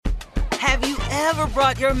Have you ever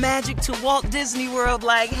brought your magic to Walt Disney World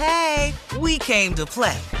like, hey, we came to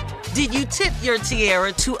play? Did you tip your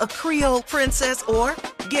tiara to a Creole princess or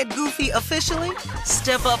get goofy officially?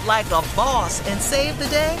 Step up like a boss and save the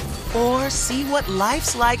day? Or see what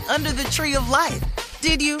life's like under the tree of life?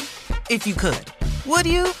 Did you? If you could. Would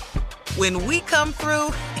you? When we come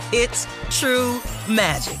through, it's true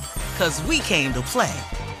magic. 'Cause we came to play.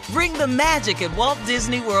 Bring the magic at Walt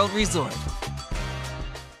Disney World Resort.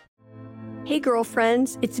 Hey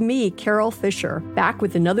girlfriends, it's me, Carol Fisher, back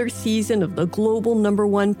with another season of the global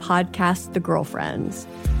 #1 podcast, The Girlfriends.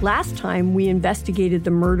 Last time, we investigated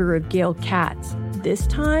the murder of Gail Katz. This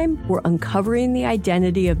time, we're uncovering the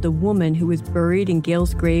identity of the woman who was buried in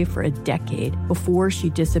Gail's grave for a decade before she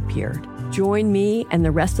disappeared. Join me and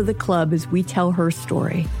the rest of the club as we tell her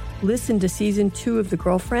story. Listen to Season 2 of The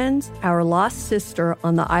Girlfriends, Our Lost Sister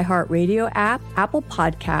on the iHeartRadio app, Apple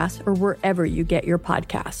Podcasts, or wherever you get your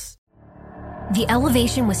podcasts. The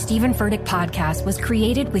Elevation with Stephen Furtick podcast was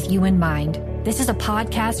created with you in mind. This is a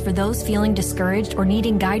podcast for those feeling discouraged or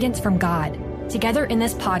needing guidance from God. Together in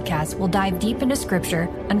this podcast, we'll dive deep into Scripture,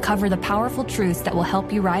 uncover the powerful truths that will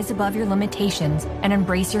help you rise above your limitations and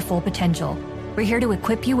embrace your full potential. We're here to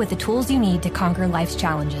equip you with the tools you need to conquer life's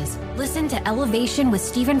challenges. Listen to Elevation with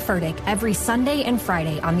Stephen Furtick every Sunday and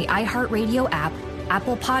Friday on the iHeartRadio app,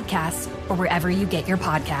 Apple Podcasts, or wherever you get your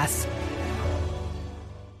podcasts.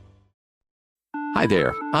 Hi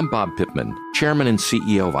there, I'm Bob Pittman, Chairman and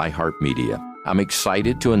CEO of iHeartMedia. I'm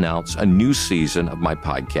excited to announce a new season of my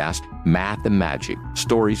podcast, Math and Magic,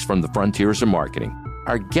 Stories from the Frontiers of Marketing.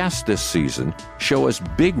 Our guests this season show us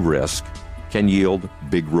big risk can yield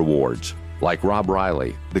big rewards, like Rob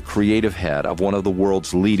Riley, the creative head of one of the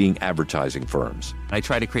world's leading advertising firms. I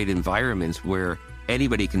try to create environments where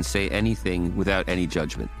anybody can say anything without any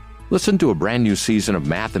judgment. Listen to a brand new season of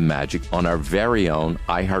Math and Magic on our very own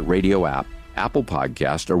iHeartRadio app, Apple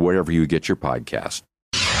Podcast, or wherever you get your podcast.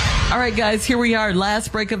 All right, guys, here we are.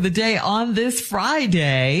 Last break of the day on this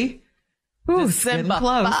Friday. Ooh, December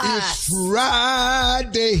close. 5th. It's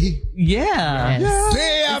Friday. Yeah. Yes.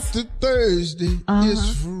 Day after Thursday.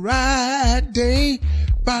 It's Friday.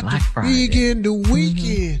 About Black to Friday. begin the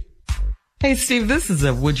weekend. Hey, Steve, this is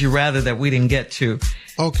a would you rather that we didn't get to.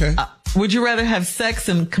 Okay. Would you rather have sex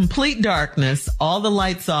in complete darkness, all the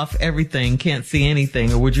lights off, everything, can't see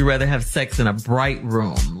anything, or would you rather have sex in a bright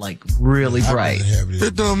room, like really bright?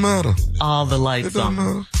 It don't matter. All the It lights don't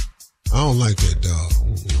on. matter. I don't like that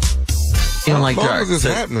dog. You don't like As long dark. as it's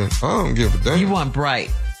So happening, I don't give a damn. you want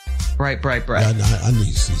bright. Bright. I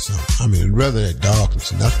need to see something. I mean, rather than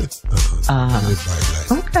darkness, nothing. Bright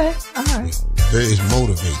light. Okay. All right. It's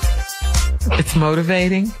motivating. It's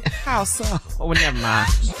motivating. How so? Oh, never mind.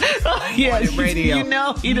 Yes, radio. you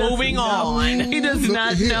know he doesn't Moving know. on. He does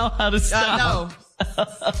not know how to stop. No.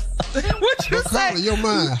 What you Call say? in your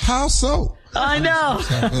mind. How so? I know.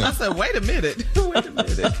 I said, wait a minute. Wait a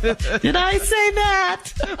minute. Did I say that?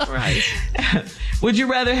 Right. Would you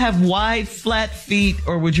rather have wide, flat feet,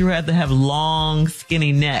 or would you rather have long,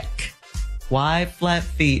 skinny neck? Wide, flat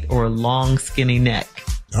feet or long, skinny neck?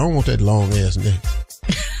 I don't want that long ass neck.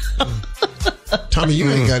 Tommy, you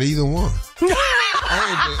ain't got either one. You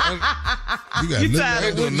got tired I of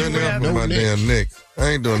ain't doing would you nothing else rather? with my damn neck. I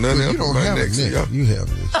ain't doing nothing else You with don't my have neck. a See, neck. You have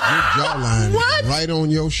this. Your jawline is right on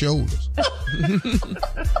your shoulders.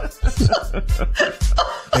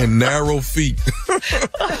 and narrow feet.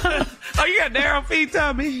 Oh, you got narrow feet,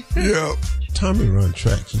 Tommy? Yeah. Tommy run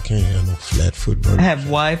track. You can't have no flat foot running. Have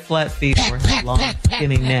wide, flat feet or have long,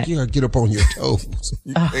 skinny neck? You gotta get up on your toes.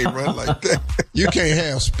 You can't run like that. You can't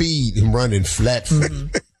have speed and running flat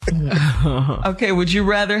foot. Okay, would you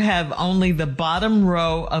rather have only the bottom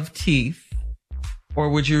row of teeth, or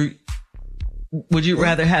would you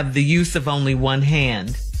rather have the use of only one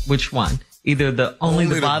hand? Which one? Either the only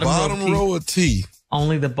the bottom row of teeth.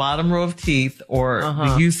 Only the bottom row of teeth, or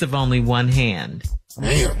the use of only one hand.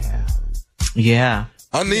 Damn. Yeah.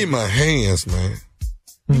 I need my hands, man.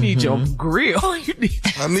 You need your grill.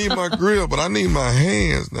 I need my grill, but I need my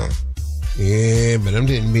hands now. Yeah, but I'm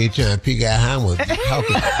just me trying to pick out how much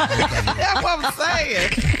talking. That's what I'm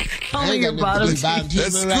saying. Only your bottom teeth.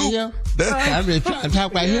 teeth right here. That's I'm just trying to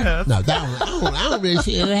talk right here. No, I don't really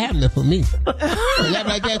see it happening for me. That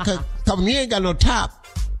right there, cause when you ain't got no top.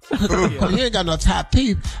 When you ain't got no top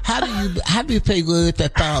teeth, how do you play with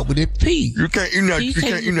that thought with it teeth? You can't eat nothing. You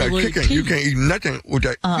can't eat nothing. Chicken. You can't eat nothing with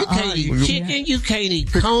that. You can't eat chicken. You can't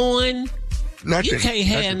eat corn. Nothing. You can't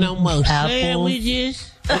have no more sandwiches.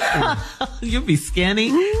 You'll be skinny.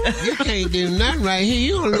 You can't do nothing right here.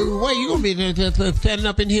 You gonna lose weight. You gonna be just standing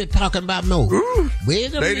up in here talking about more.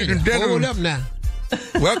 Wait a Ladies minute. and gentlemen. Hold up now.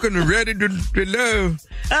 Welcome to Ready to Love.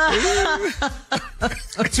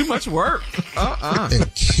 Too much work.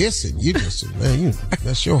 And kissing, you just, man,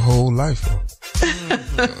 that's your whole life.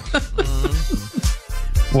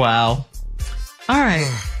 Wow. All right.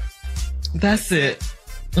 That's it.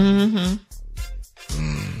 Mm-hmm.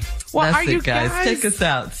 Well, That's are it, you guys? Take us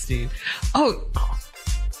out, Steve. Oh,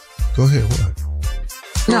 go ahead. What?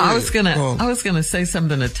 no, I was gonna say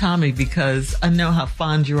something to Tommy because I know how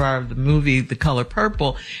fond you are of the movie The Color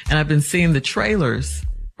Purple, and I've been seeing the trailers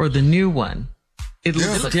for the new one. It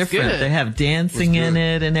looks different. good. They have dancing in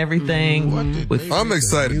it and everything. I'm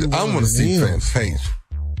excited. I want to see Fantasia.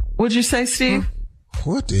 What'd you say, Steve?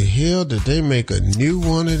 What the hell did they make a new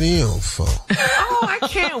one of them for? Oh, I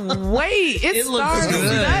can't wait. It looks starts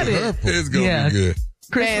good. Saturday. It's going to be good.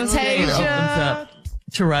 Christmas Day opens Fantasia. up.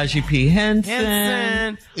 Taraji P.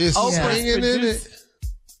 Henson. Is singing in it?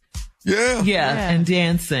 Yeah. And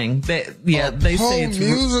dancing. They say it's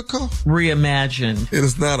musical. reimagined. It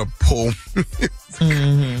is not a poem.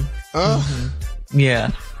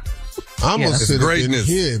 Yeah. I'm gonna sit up in greatness.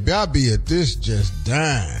 here. I'll be at this just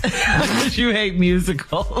dying. You hate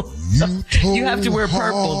musicals. You have to wear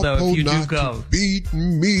purple though if you do go. Beat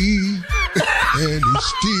me, and he's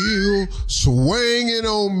still swinging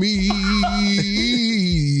on me.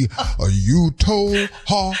 You told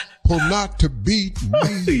Harpo not to beat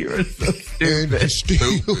me. You're so And he's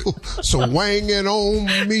still swinging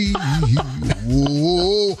on me.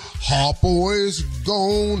 Whoa, Harpo is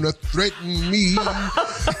gonna threaten me,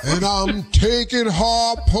 and I'm taking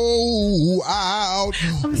Harpo out.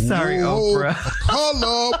 I'm sorry, Oprah.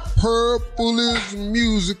 Color Purple is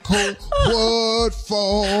musical. What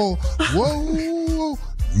for? Whoa,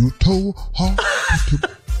 you told Harpo to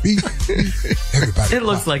beat me. Everybody. It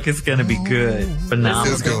looks like it's going to be good.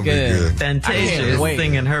 Phenomenal. It's going to be good. Fantasia is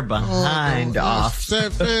singing her behind off.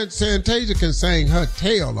 Fantasia can sing her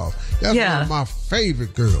tail off. That's one of my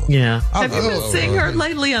favorite girls. Yeah. I Have you been love seeing her. her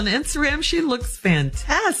lately on Instagram? She looks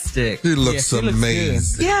fantastic. She looks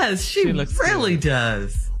amazing. Yes, she really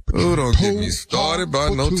does. Oh, don't get me started by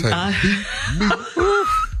no time.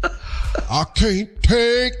 I can't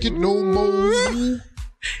take it no more.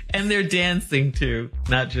 And they're dancing too,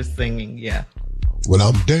 not just singing. Yeah. When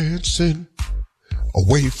I'm dancing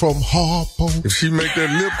away from Harpo, If she make that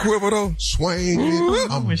lip quiver though, swinging,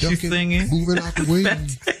 I'm when she's ducking, singing. moving out the way.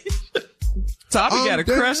 Tommy got a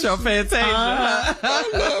crush on Fantasia.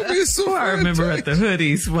 I love me so. I remember at the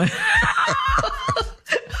hoodies when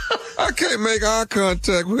I can't make eye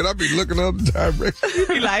contact with. I be looking up the direction.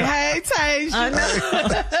 Be like, hey, Tasia. I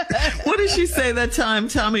know. What did she say that time,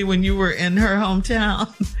 Tommy, when you were in her hometown?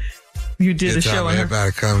 You did a show in her.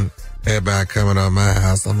 Everybody coming on my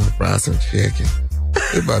house. I'm gonna fry some chicken.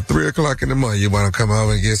 It's about 3:00 in the morning. You want to come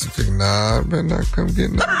over and get some chicken? Nah, I better not come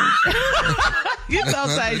get no. You know,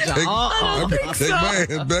 Tasia. Take my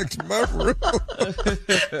ass back to my room.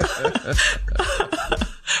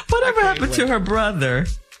 Whatever happened to her brother?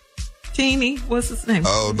 Teeny, what's his name?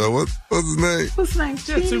 Oh no, what's his name? What's his name?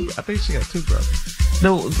 Teeny? I think she got two brothers.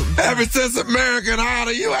 Ever since American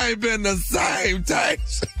Idol, you ain't been the same,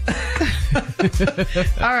 Tasia.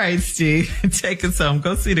 All right, Steve, take us home.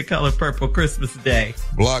 Go see The Color Purple Christmas Day.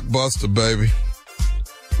 Blockbuster, baby.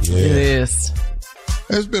 Yeah. It is.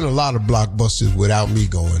 There's been a lot of blockbusters without me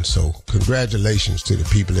going, so congratulations to the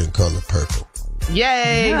people in Color Purple.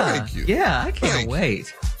 Yay. Thank you. Yeah, I can't Thank you.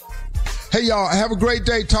 wait. Hey, y'all, have a great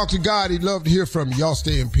day. Talk to God. He'd love to hear from you. Y'all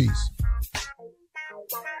stay in peace.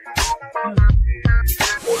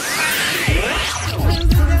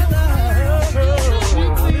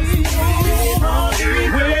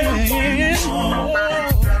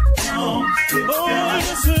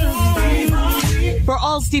 For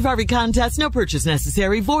all Steve Harvey contests, no purchase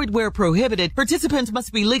necessary, void where prohibited. Participants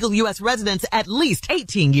must be legal U.S. residents at least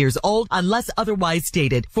 18 years old unless otherwise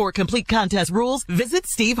stated. For complete contest rules, visit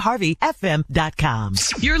SteveHarveyFM.com.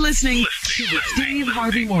 You're listening to the Steve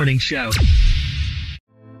Harvey Morning Show.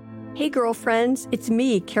 Hey girlfriends, it's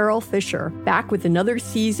me, Carol Fisher, back with another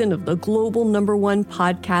season of the global #1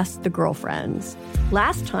 podcast, The Girlfriends.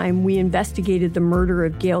 Last time, we investigated the murder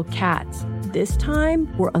of Gail Katz. This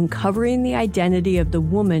time, we're uncovering the identity of the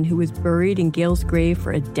woman who was buried in Gail's grave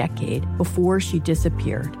for a decade before she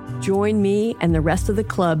disappeared. Join me and the rest of the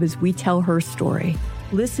club as we tell her story.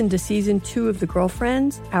 Listen to Season 2 of The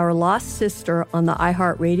Girlfriends, Our Lost Sister on the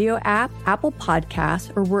iHeartRadio app, Apple Podcasts,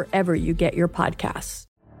 or wherever you get your podcasts.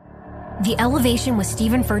 The Elevation with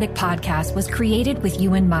Stephen Furtick podcast was created with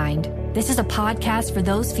you in mind. This is a podcast for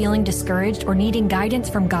those feeling discouraged or needing guidance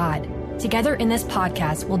from God. Together in this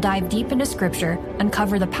podcast, we'll dive deep into scripture,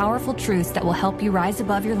 uncover the powerful truths that will help you rise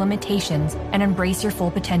above your limitations and embrace your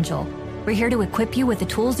full potential. We're here to equip you with the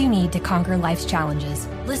tools you need to conquer life's challenges.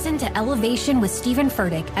 Listen to Elevation with Stephen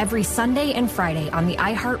Furtick every Sunday and Friday on the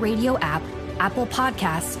iHeartRadio app, Apple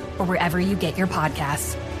Podcasts, or wherever you get your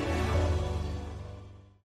podcasts.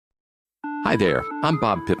 Hi there, I'm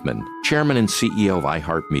Bob Pittman, Chairman and CEO of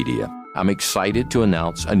iHeartMedia. I'm excited to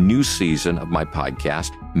announce a new season of my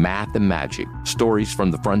podcast, Math and Magic, Stories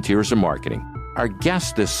from the Frontiers of Marketing. Our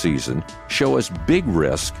guests this season show us big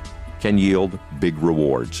risk can yield big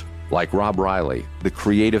rewards. Like Rob Riley, the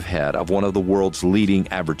creative head of one of the world's leading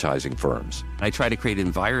advertising firms. I try to create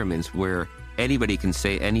environments where anybody can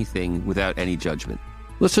say anything without any judgment.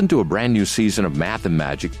 Listen to a brand new season of Math and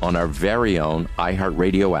Magic on our very own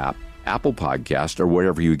iHeartRadio app, Apple Podcast, or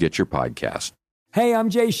wherever you get your podcast. Hey, I'm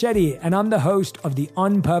Jay Shetty, and I'm the host of the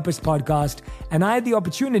On Purpose podcast, and I had the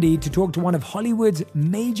opportunity to talk to one of Hollywood's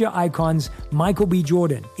major icons, Michael B.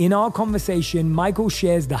 Jordan. In our conversation, Michael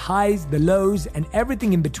shares the highs, the lows, and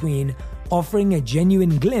everything in between, offering a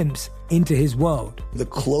genuine glimpse into his world. The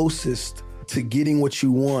closest to getting what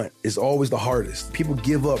you want is always the hardest. People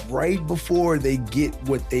give up right before they get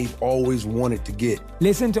what they've always wanted to get.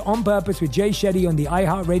 Listen to On Purpose with Jay Shetty on the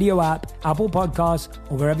iHeartRadio app, Apple Podcasts,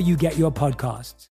 or wherever you get your podcasts.